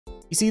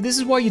You see, this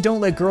is why you don't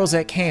let girls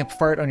at camp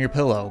fart on your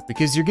pillow,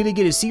 because you're gonna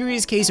get a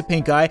serious case of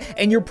pink eye,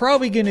 and you're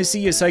probably gonna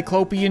see a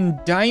cyclopean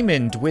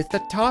diamond with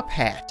a top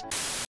hat.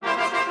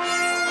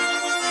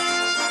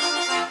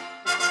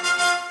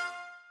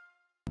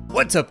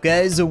 What's up,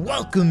 guys?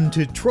 Welcome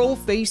to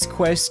Trollface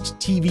Quest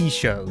TV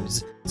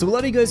Shows. So a lot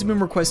of you guys have been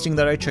requesting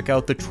that I check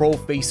out the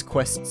Trollface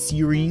Quest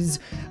series.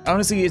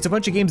 Honestly, it's a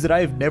bunch of games that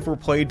I've never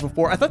played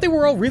before. I thought they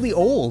were all really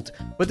old,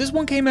 but this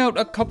one came out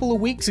a couple of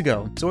weeks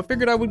ago, so I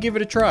figured I would give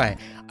it a try.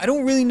 I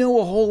don't really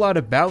know a whole lot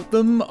about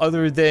them,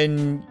 other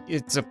than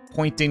it's a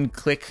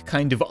point-and-click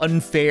kind of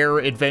unfair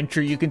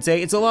adventure, you can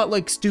say. It's a lot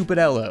like Stupid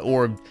Ella,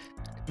 or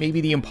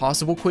maybe The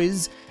Impossible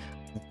Quiz.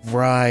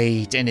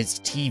 Right, and it's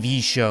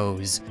TV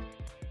shows.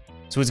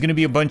 So it's gonna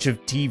be a bunch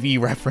of TV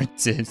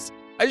references.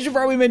 I should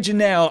probably mention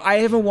now, I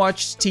haven't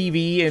watched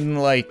TV in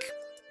like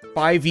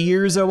 5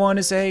 years, I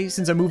wanna say.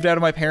 Since I moved out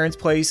of my parents'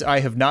 place, I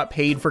have not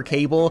paid for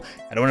cable.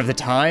 I don't have the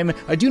time.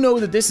 I do know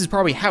that this is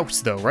probably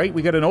House though, right?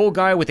 We got an old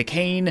guy with a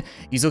cane.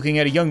 He's looking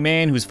at a young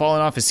man who's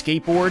fallen off his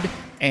skateboard.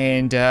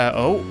 And,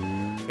 oh,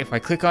 if I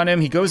click on him,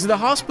 he goes to the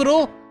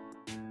hospital.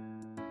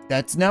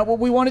 That's not what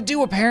we wanna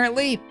do,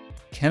 apparently.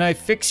 Can I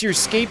fix your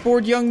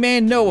skateboard, young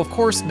man? No, of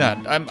course not.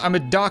 I'm a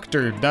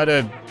doctor, not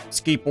a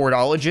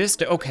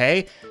skateboardologist.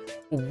 Okay.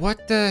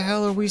 What the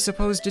hell are we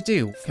supposed to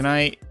do? Can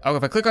I, oh,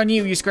 if I click on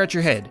you, you scratch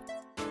your head.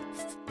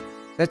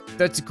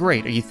 That's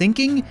great. Are you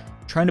thinking?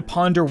 Trying to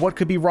ponder what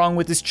could be wrong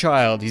with this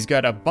child. He's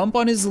got a bump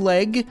on his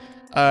leg,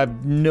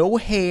 no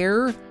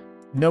hair,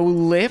 no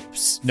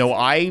lips, no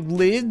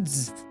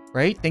eyelids,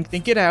 right?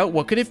 Think it out.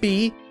 What could it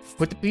be?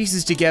 Put the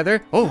pieces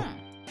together.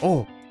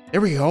 Oh, there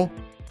we go.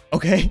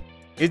 Okay,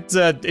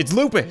 it's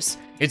lupus.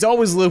 It's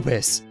always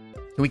lupus.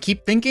 Can we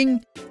keep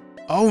thinking?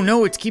 Oh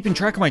no, it's keeping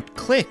track of my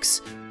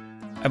clicks.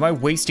 Am I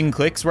wasting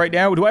clicks right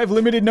now? Do I have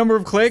limited number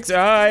of clicks?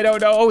 I don't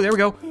know. Oh, there we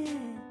go.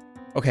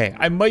 Okay,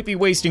 I might be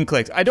wasting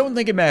clicks. I don't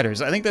think it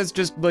matters. I think that's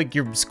just like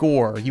your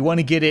score. You want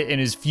to get it in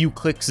as few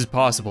clicks as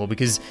possible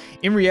because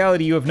in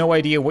reality, you have no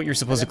idea what you're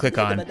supposed to click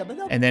on.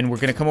 And then we're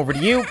gonna come over to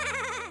you.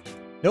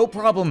 No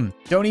problem.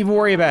 Don't even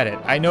worry about it.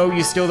 I know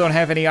you still don't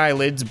have any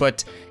eyelids,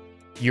 but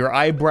your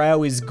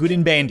eyebrow is good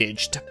and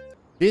bandaged.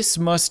 This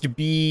must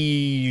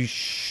be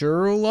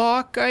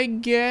Sherlock, I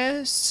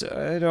guess?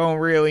 I don't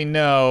really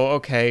know.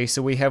 Okay,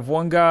 so we have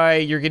one guy.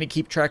 You're gonna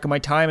keep track of my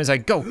time as I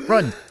go,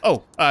 run.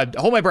 Oh,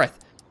 hold my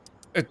breath.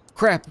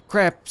 Crap,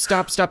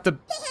 stop the...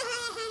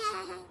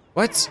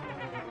 What?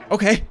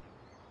 Okay.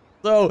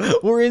 So,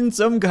 we're in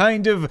some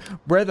kind of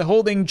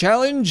breath-holding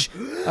challenge.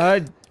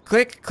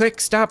 Click,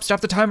 stop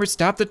the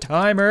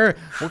timer.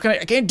 What can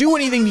I can't do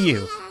anything to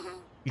you.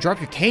 You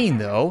dropped your cane,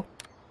 though.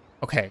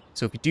 Okay,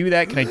 so if you do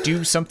that, can I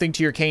do something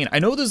to your cane? I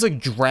know there's like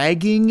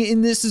dragging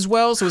in this as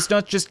well, so it's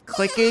not just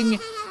clicking,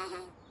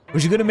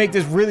 which is gonna make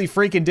this really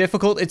freaking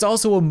difficult. It's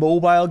also a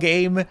mobile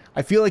game.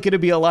 I feel like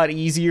it'd be a lot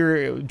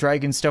easier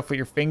dragging stuff with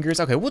your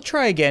fingers. Okay, we'll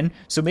try again.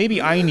 So maybe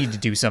I need to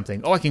do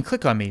something. Oh, I can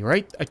click on me,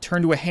 right? I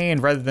turn to a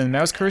hand rather than the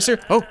mouse cursor.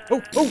 Oh,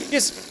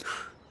 yes.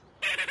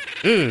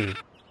 Ugh.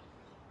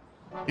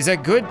 Is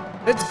that good?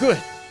 That's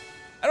good.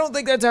 I don't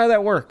think that's how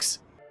that works.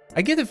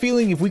 I get the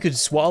feeling if we could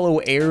swallow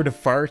air to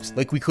fart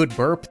like we could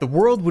burp, the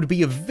world would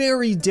be a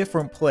very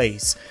different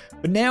place.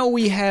 But now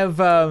we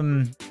have,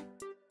 I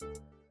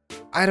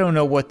don't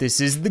know what this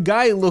is. The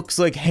guy looks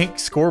like Hank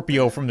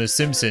Scorpio from The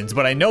Simpsons,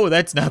 but I know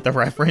that's not the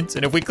reference.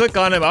 And if we click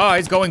on him, oh,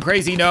 he's going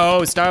crazy.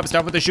 No, stop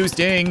with the shoe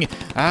sting.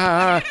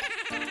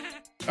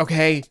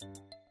 Okay.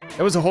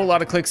 That was a whole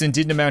lot of clicks and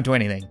didn't amount to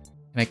anything.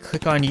 Can I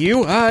click on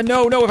you?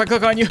 No, if I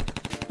click on you.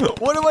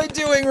 What am I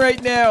doing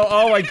right now?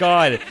 Oh my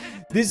God.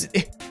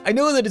 I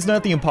know that it's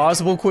not the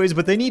impossible quiz,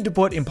 but they need to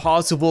put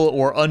impossible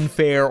or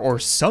unfair or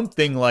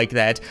something like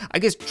that. I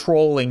guess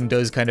trolling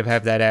does kind of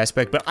have that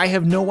aspect, but I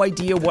have no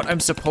idea what I'm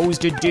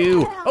supposed to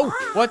do. Oh,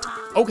 what?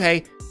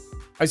 Okay.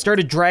 I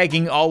started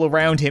dragging all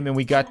around him and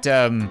we got,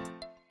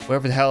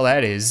 whatever the hell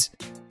that is.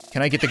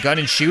 Can I get the gun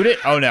and shoot it?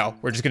 Oh no,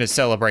 we're just gonna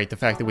celebrate the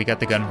fact that we got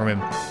the gun from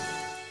him.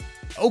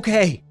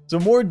 Okay, so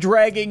more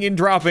dragging and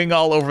dropping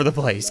all over the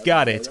place.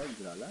 Got it.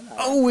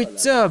 Oh,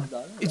 it's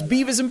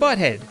Beavis and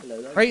Butthead.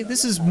 Right,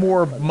 this is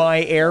more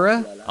my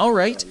era. All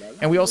right,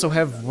 and we also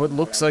have what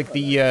looks like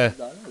the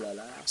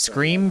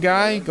Scream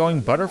guy going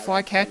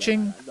butterfly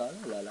catching.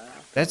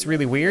 That's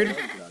really weird.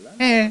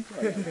 Okay,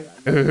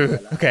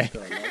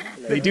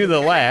 they do the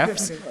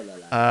laughs.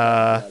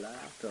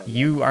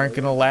 You aren't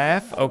gonna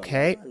laugh,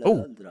 okay.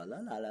 Oh,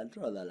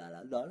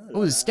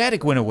 the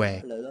static went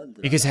away.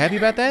 You guys happy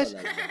about that?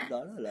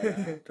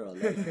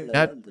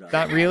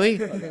 Not really?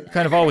 You're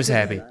kind of always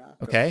happy,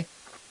 okay.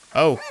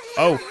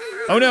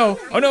 Oh no,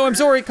 I'm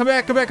sorry, come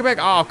back.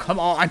 Oh, come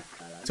on.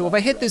 So if I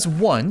hit this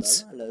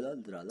once,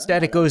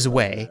 static goes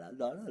away.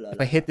 If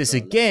I hit this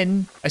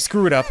again, I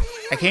screw it up.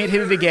 I can't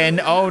hit it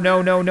again. Oh, no.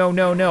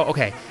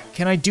 Okay,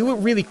 can I do it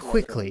really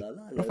quickly?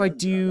 What if I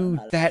do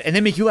that and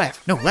then make you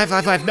laugh? No,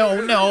 laugh.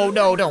 No,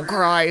 don't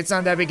cry. It's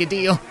not that big a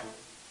deal.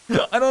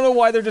 I don't know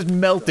why they're just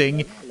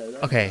melting.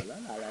 Okay,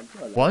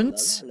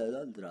 once,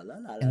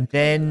 and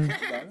then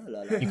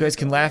you guys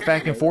can laugh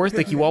back and forth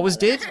like you always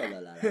did.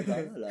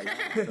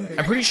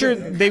 I'm pretty sure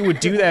they would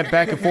do that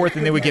back and forth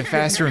and they would get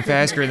faster and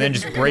faster and then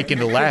just break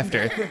into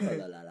laughter.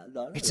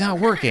 It's not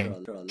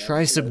working.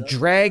 Try some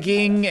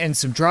dragging and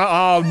some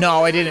oh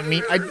no, I didn't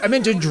mean, I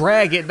meant to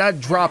drag it,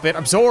 not drop it,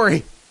 I'm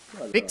sorry.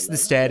 Fix the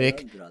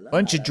static,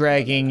 bunch of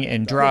dragging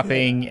and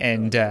dropping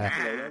and,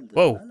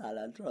 whoa.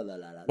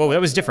 Whoa,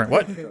 that was different,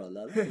 what?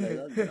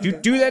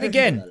 Do that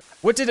again.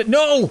 What did it,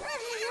 no!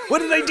 What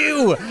did I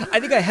do? I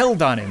think I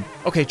held on him.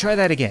 Okay, try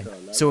that again.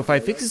 So if I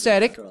fix the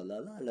static,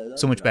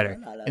 so much better.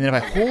 And then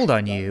if I hold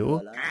on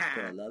you,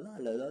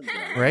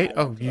 right?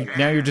 Oh,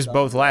 now you're just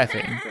both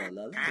laughing.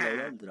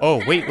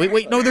 Oh,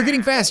 wait, no, they're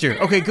getting faster.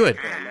 Okay, good.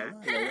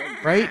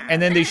 Right?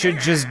 And then they should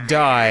just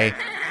die.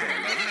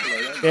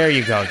 There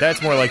you go,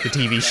 that's more like the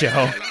TV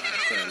show.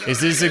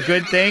 Is this a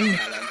good thing?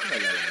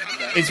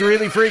 It's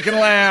really freaking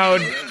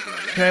loud.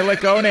 Can I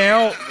let go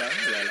now?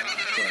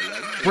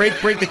 Break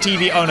the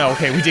TV. Oh no,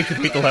 okay, we did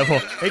complete the level.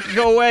 Make it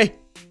go away.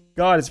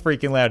 God, it's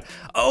freaking loud.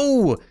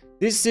 Oh,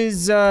 this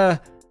is, oh,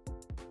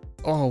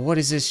 what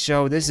is this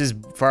show? This is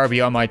far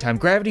beyond my time.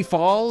 Gravity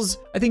Falls,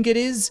 I think it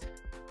is.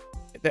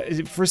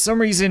 For some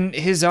reason,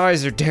 his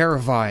eyes are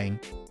terrifying.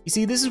 You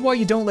see, this is why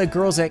you don't let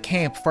girls at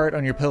camp fart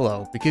on your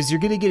pillow, because you're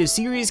gonna get a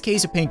serious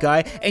case of pink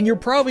eye, and you're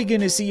probably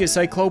gonna see a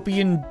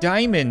Cyclopean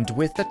Diamond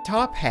with a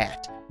top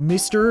hat.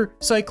 Mr.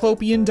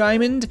 Cyclopean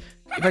Diamond,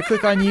 if I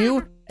click on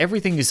you,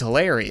 everything is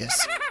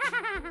hilarious.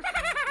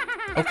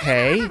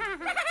 Okay.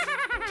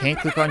 Can't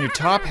click on your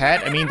top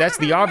hat. I mean, that's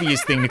the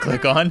obvious thing to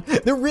click on.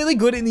 They're really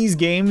good in these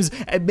games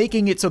at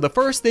making it so the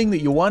first thing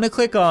that you want to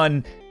click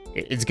on,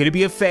 it's gonna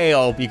be a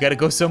fail. You gotta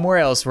go somewhere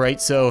else, right?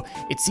 So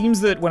it seems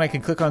that when I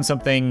can click on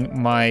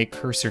something, my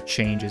cursor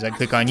changes. I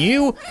click on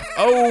you,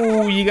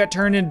 oh, you got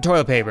turned into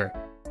toilet paper.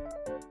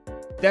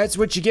 That's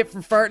what you get for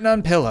farting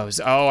on pillows.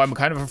 Oh, I'm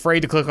kind of afraid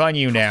to click on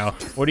you now.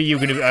 What are you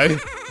gonna do?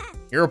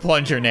 You're a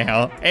plunger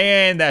now,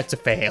 and that's a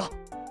fail.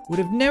 Would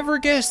have never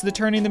guessed that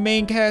turning the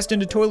main cast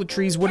into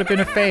toiletries would have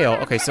been a fail.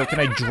 Okay, so can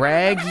I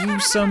drag you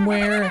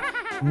somewhere?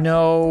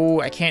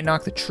 No, I can't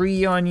knock the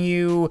tree on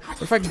you.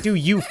 What if I could do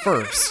you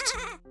first?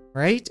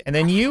 Right, and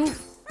then you?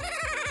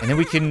 And then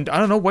we can, I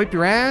don't know, wipe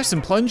your ass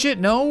and plunge it?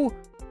 No?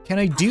 Can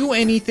I do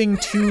anything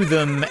to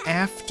them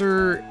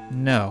after?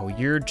 No,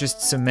 you're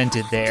just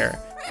cemented there.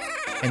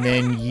 And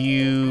then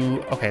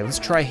you, okay, let's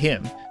try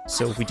him.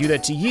 So if we do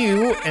that to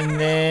you, and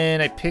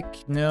then I pick,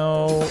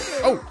 no.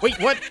 Oh, wait,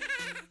 what?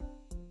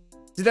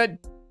 Did that,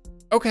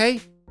 okay.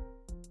 Is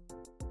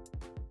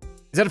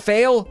that a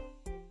fail?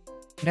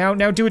 Now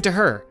do it to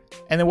her.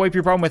 And then wipe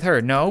your problem with her.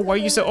 No, why are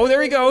you so, oh,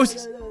 there he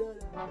goes.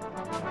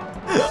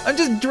 I'm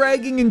just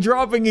dragging and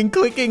dropping and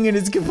clicking and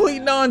it's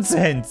complete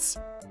nonsense.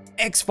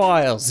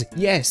 X-Files,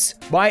 yes,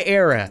 my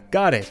era,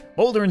 got it.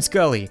 Mulder and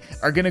Scully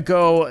are gonna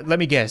go, let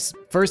me guess.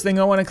 First thing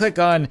I wanna click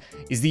on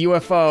is the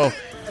UFO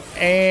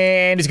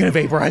and it's gonna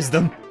vaporize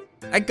them.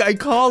 I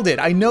called it,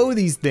 I know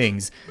these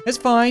things. That's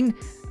fine.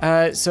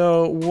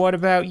 So what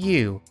about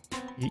you?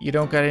 You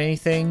don't got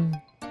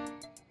anything?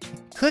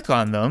 Click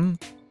on them.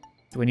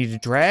 Do I need to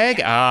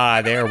drag?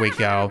 Ah, there we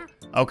go.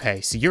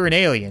 Okay, so you're an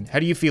alien. How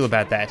do you feel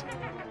about that?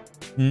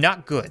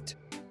 Not good.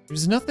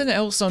 There's nothing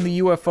else on the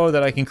UFO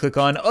that I can click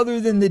on other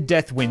than the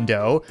death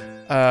window.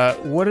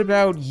 What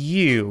about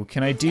you?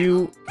 Can I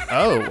do,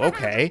 oh,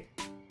 okay.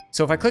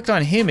 So if I clicked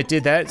on him, it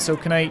did that, so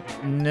can I,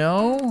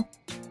 no?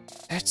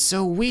 That's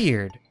so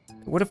weird.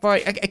 What if I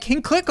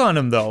can't click on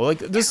him though. Like,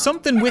 there's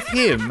something with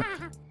him.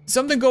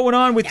 Something going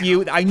on with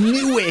you, I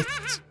knew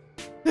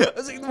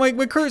it.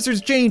 My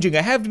cursor's changing,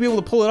 I have to be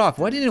able to pull it off.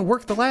 Why didn't it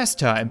work the last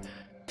time?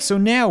 So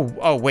now,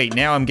 oh wait,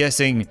 now I'm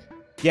guessing,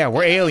 yeah,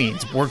 we're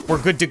aliens,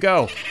 we're good to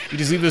go. You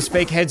just leave those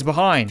fake heads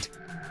behind.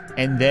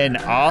 And then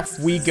off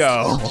we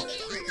go.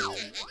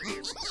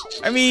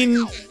 I mean,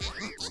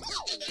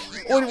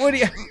 what do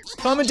you,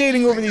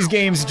 commentating over these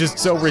games is just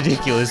so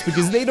ridiculous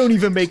because they don't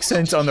even make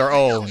sense on their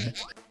own.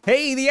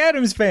 Hey, the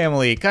Addams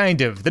Family, kind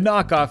of, the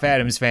knockoff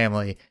Addams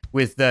Family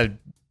with the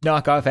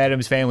knockoff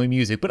Addams Family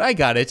music, but I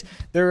got it.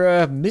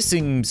 They're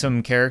missing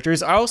some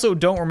characters. I also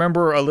don't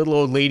remember a little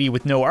old lady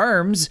with no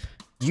arms.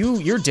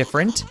 You're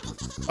different.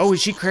 Oh,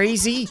 is she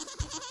crazy?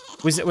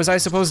 Was I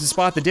supposed to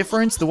spot the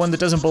difference? The one that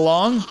doesn't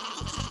belong?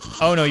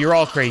 Oh no, you're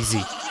all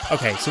crazy.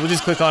 Okay, so we'll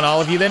just click on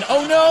all of you then.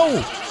 Oh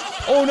no!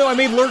 Oh no, I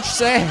made Lurch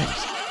sad.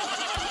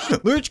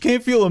 Lurch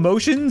can't feel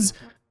emotions,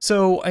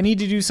 so I need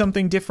to do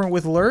something different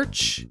with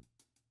Lurch.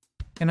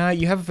 And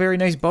you have a very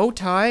nice bow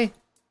tie.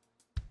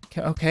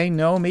 Okay,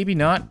 no, maybe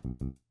not.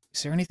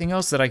 Is there anything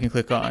else that I can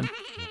click on?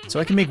 So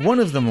I can make one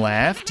of them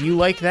laugh. Do you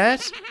like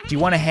that? Do you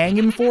want to hang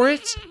him for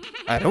it?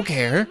 I don't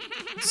care.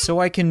 So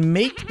I can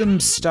make them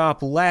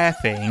stop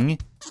laughing,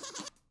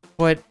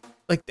 but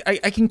like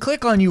I can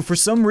click on you for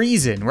some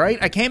reason, right?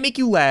 I can't make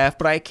you laugh,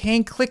 but I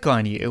can click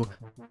on you.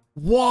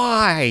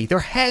 Why? There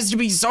has to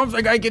be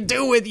something I can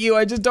do with you,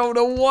 I just don't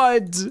know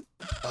what.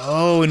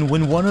 Oh, and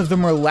when one of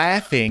them are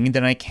laughing,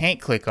 then I can't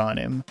click on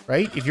him,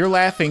 right? If you're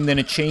laughing, then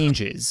it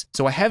changes.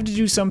 So I have to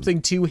do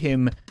something to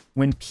him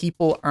when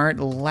people aren't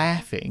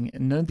laughing.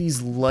 And none of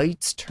these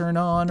lights turn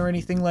on or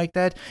anything like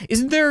that.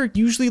 Isn't there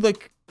usually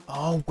like,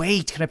 oh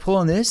wait, can I pull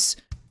on this?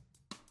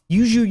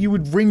 Usually you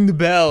would ring the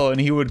bell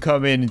and he would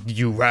come in,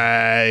 you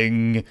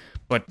rang.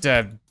 But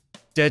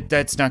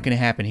that's not gonna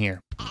happen here.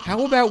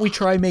 How about we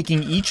try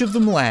making each of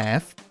them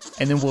laugh,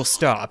 and then we'll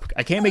stop.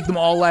 I can't make them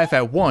all laugh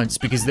at once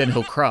because then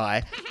he'll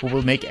cry, but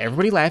we'll make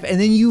everybody laugh and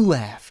then you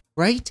laugh,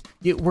 right?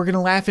 We're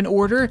gonna laugh in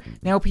order.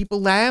 Now people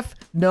laugh?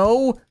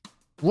 No?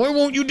 Why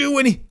won't you do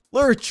any?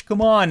 Lurch,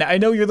 come on. I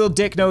know your little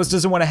dick nose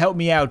doesn't wanna help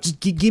me out. Just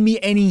give me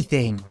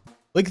anything.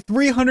 Like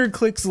 300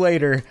 clicks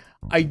later,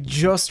 I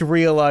just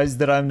realized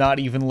that I'm not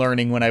even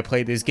learning when I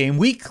play this game.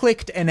 We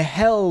clicked and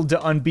held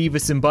on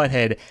Beavis and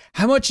Butthead.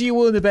 How much are you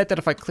willing to bet that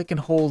if I click and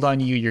hold on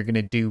you, you're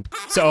gonna do?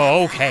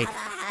 So, okay.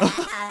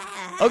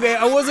 Okay,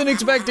 I wasn't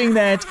expecting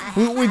that.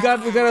 We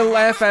gotta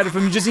laugh at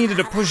him. You just needed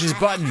to push his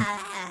button.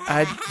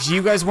 Do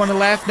you guys want to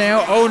laugh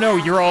now? Oh no,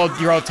 you're all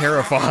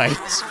terrified.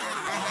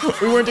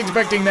 We weren't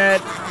expecting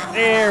that.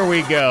 There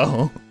we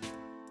go.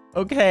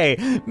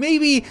 Okay,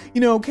 maybe,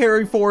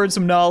 carry forward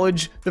some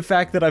knowledge, the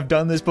fact that I've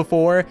done this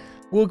before,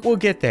 we'll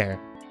get there.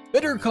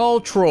 Better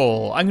Call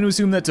Troll. I'm gonna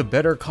assume that's a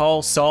Better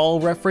Call Saul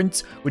reference,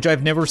 which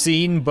I've never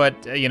seen, but,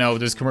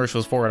 there's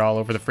commercials for it all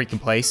over the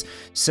freaking place.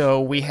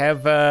 So we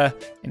have an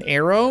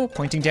arrow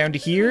pointing down to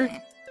here.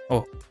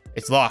 Oh,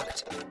 it's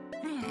locked.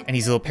 And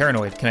he's a little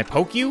paranoid. Can I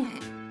poke you?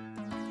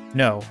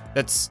 No,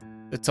 that's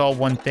all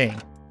one thing.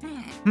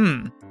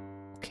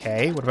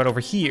 Okay, what about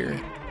over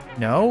here?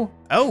 No?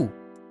 Oh!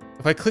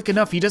 If I click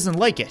enough, he doesn't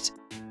like it.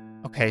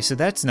 Okay, so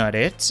that's not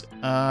it.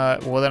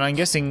 Well then I'm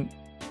guessing...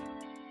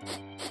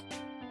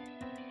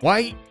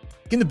 Why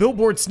can the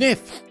billboard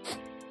sniff?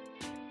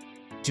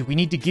 Do we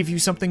need to give you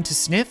something to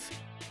sniff?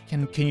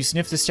 Can you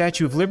sniff the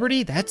Statue of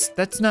Liberty?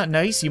 That's not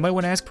nice. You might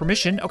want to ask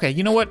permission. Okay,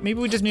 you know what?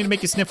 Maybe we just need to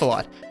make you sniff a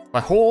lot. If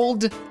I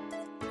hold...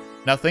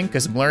 Nothing,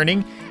 because I'm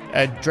learning.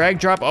 Drag,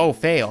 drop, oh,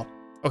 fail.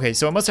 Okay,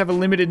 so I must have a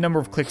limited number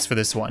of clicks for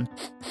this one.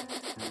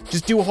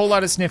 Just do a whole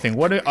lot of sniffing.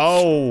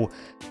 Oh,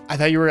 I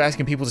thought you were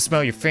asking people to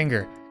smell your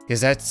finger,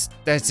 because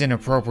that's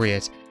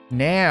inappropriate.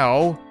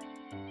 Now,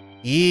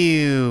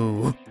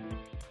 ew.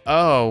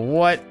 Oh,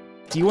 what?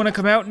 Do you want to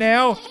come out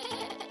now?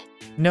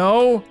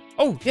 No?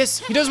 Oh, yes,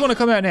 he does want to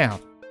come out now.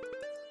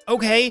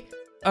 Okay,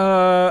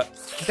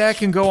 that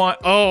can go on.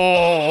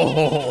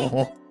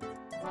 Oh,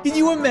 can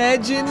you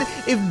imagine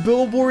if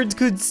billboards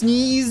could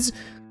sneeze?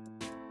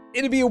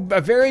 It'd be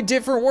a very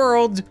different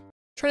world.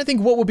 Trying to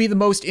think what would be the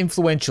most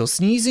influential,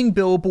 sneezing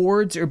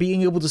billboards or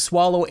being able to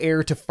swallow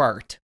air to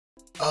fart.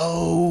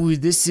 Oh,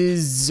 this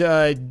is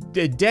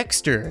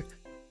Dexter.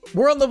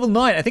 We're on level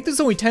 9. I think there's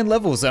only 10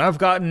 levels and I've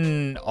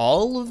gotten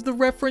all of the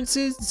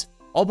references,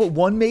 all but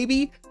one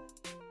maybe.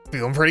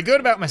 Feeling pretty good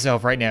about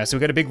myself right now. So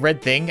we got a big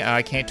red thing.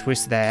 I can't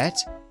twist that.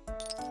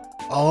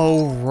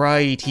 Oh,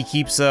 right. He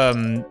keeps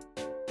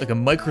like a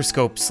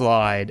microscope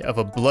slide of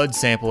a blood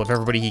sample of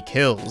everybody he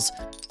kills.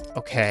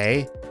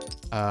 Okay.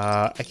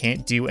 I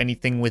can't do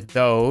anything with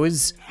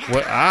those.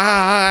 What?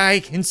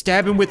 I can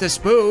stab him with a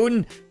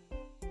spoon.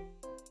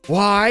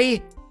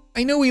 Why?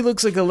 I know he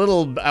looks like a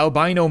little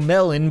albino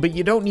melon, but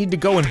you don't need to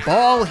go and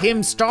ball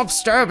him. Stop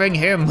stabbing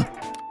him.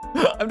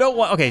 I don't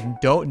want. Okay,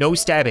 no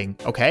stabbing.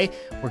 Okay,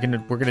 we're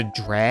gonna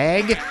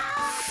drag.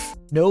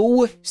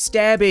 No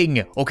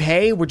stabbing.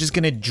 Okay, we're just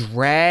gonna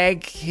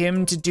drag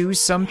him to do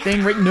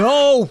something. Right?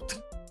 No.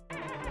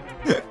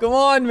 Come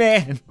on,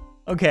 man.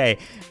 Okay,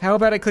 how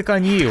about I click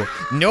on you?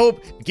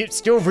 Nope, get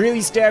still really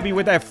stabby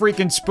with that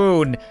freaking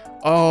spoon.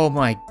 Oh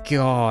my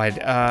god,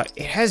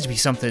 it has to be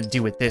something to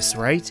do with this,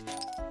 right?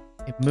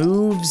 It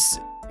moves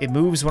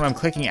when I'm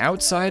clicking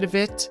outside of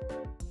it.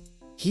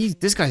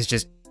 This guy's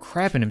just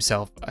crapping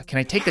himself. Can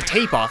I take the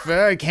tape off?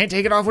 I can't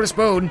take it off with a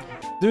spoon.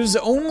 There's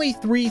only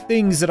 3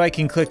 things that I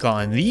can click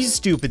on. These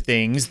stupid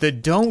things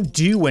that don't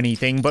do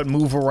anything but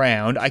move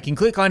around. I can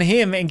click on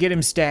him and get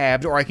him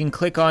stabbed, or I can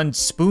click on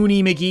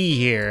Spoony McGee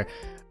here.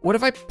 What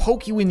if I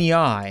poke you in the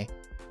eye?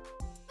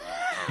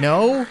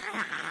 No?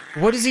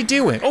 What is he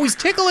doing? Oh, he's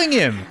tickling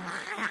him.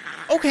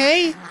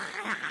 Okay.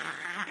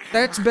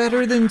 That's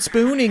better than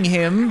spooning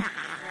him.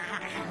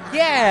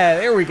 Yeah,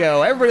 there we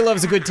go. Everybody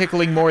loves a good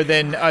tickling more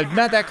than,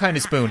 not that kind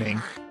of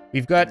spooning.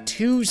 We've got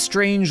 2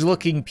 strange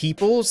looking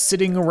people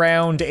sitting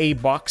around a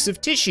box of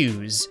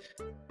tissues,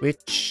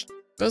 which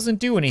doesn't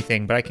do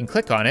anything, but I can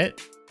click on it.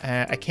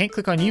 I can't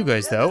click on you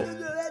guys though.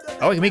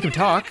 Oh, I can make him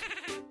talk.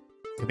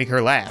 I can make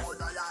her laugh.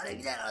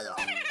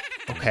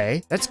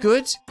 Okay, that's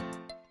good.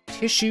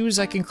 Tissues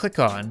I can click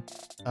on.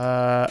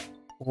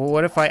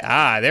 What if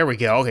there we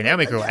go. Okay, now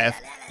make her laugh.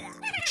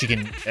 She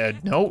can,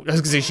 no, I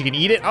was gonna say she can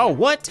eat it. Oh,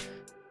 what?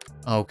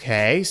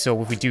 Okay, so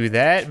if we do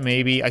that,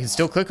 maybe I can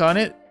still click on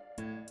it.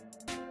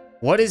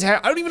 What is I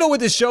don't even know what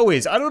this show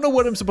is. I don't know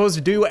what I'm supposed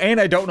to do,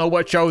 and I don't know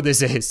what show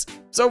this is.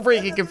 So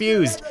freaking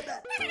confused.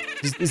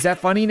 Is that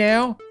funny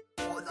now?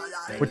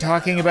 We're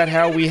talking about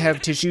how we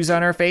have tissues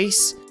on our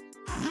face?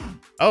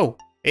 Oh,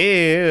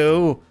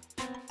 ew.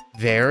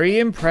 Very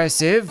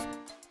impressive.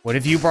 What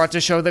have you brought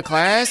to show the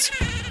class?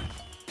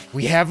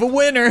 We have a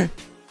winner.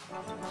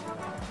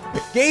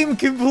 Game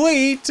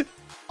complete.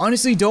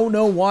 Honestly, don't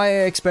know why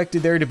I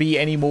expected there to be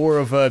any more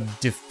of a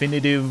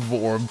definitive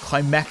or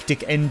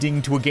climactic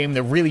ending to a game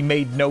that really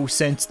made no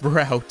sense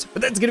throughout.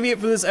 But that's gonna be it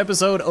for this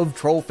episode of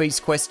Trollface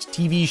Quest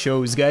TV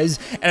Shows, guys.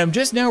 And I'm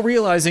just now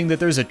realizing that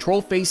there's a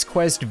Trollface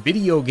Quest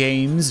video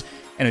games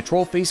and a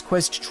Trollface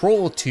Quest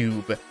Troll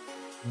Tube,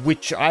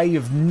 which I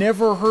have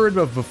never heard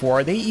of before.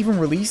 Are they even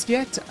released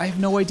yet? I have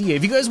no idea.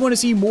 If you guys want to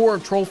see more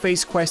of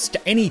Trollface Quest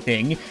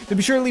anything, then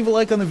be sure to leave a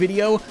like on the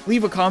video,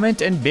 leave a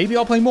comment, and maybe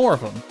I'll play more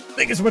of them.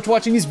 Thank you so much for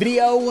watching this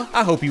video.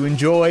 I hope you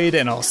enjoyed,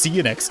 and I'll see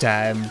you next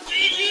time.